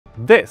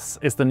This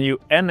is the new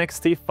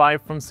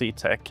NXT5 from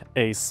CTEK,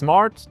 a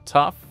smart,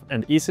 tough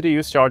and easy to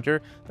use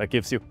charger that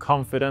gives you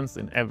confidence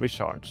in every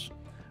charge.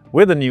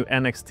 With the new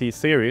NXT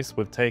series,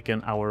 we've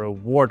taken our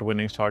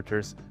award-winning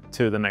chargers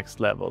to the next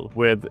level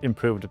with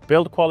improved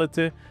build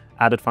quality,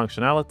 added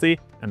functionality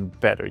and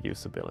better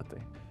usability.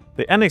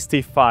 The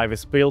NXT5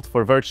 is built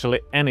for virtually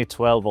any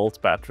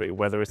 12-volt battery,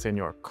 whether it's in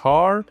your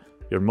car,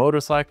 your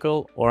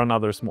motorcycle or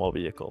another small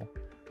vehicle.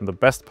 And the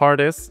best part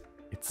is,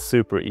 it's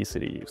super easy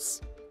to use.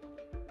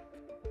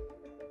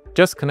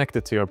 Just connect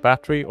it to your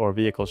battery or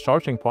vehicle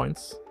charging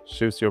points,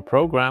 choose your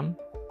program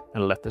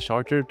and let the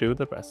charger do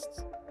the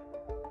rest.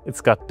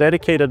 It's got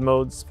dedicated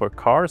modes for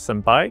cars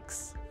and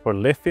bikes, for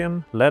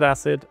lithium, lead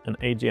acid and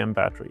AGM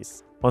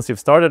batteries. Once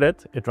you've started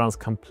it, it runs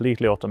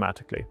completely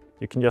automatically.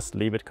 You can just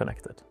leave it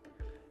connected.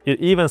 It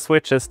even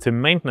switches to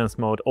maintenance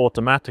mode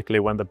automatically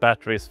when the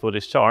battery is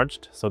fully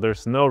charged, so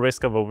there's no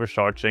risk of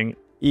overcharging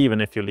even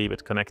if you leave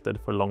it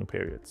connected for long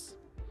periods.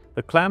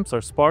 The clamps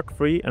are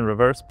spark-free and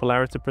reverse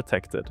polarity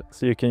protected,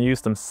 so you can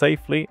use them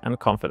safely and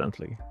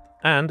confidently.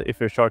 And if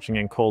you're charging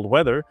in cold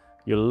weather,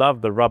 you'll love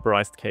the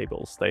rubberized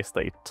cables. They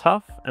stay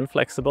tough and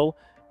flexible,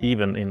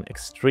 even in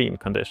extreme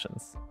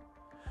conditions.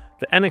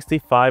 The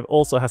NXT5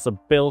 also has a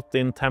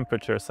built-in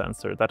temperature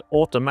sensor that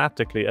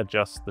automatically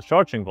adjusts the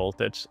charging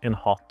voltage in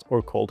hot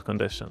or cold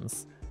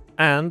conditions.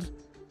 And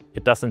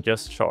it doesn't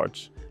just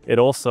charge, it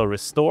also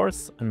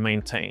restores and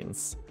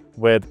maintains.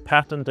 With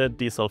patented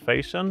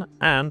desulfation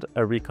and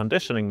a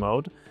reconditioning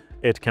mode,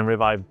 it can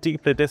revive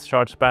deeply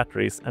discharged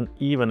batteries and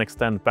even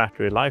extend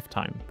battery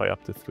lifetime by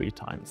up to 3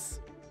 times.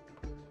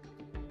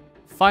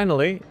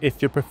 Finally,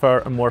 if you prefer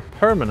a more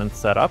permanent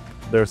setup,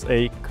 there's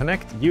a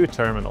Connect U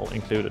terminal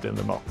included in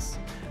the box.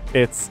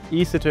 It's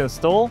easy to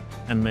install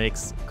and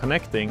makes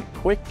connecting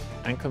quick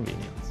and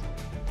convenient.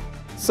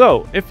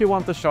 So, if you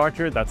want a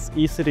charger that's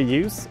easy to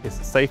use, is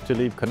safe to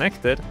leave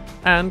connected,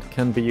 and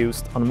can be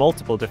used on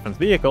multiple different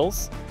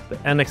vehicles, the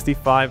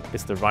NXT5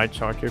 is the right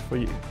charger for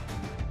you.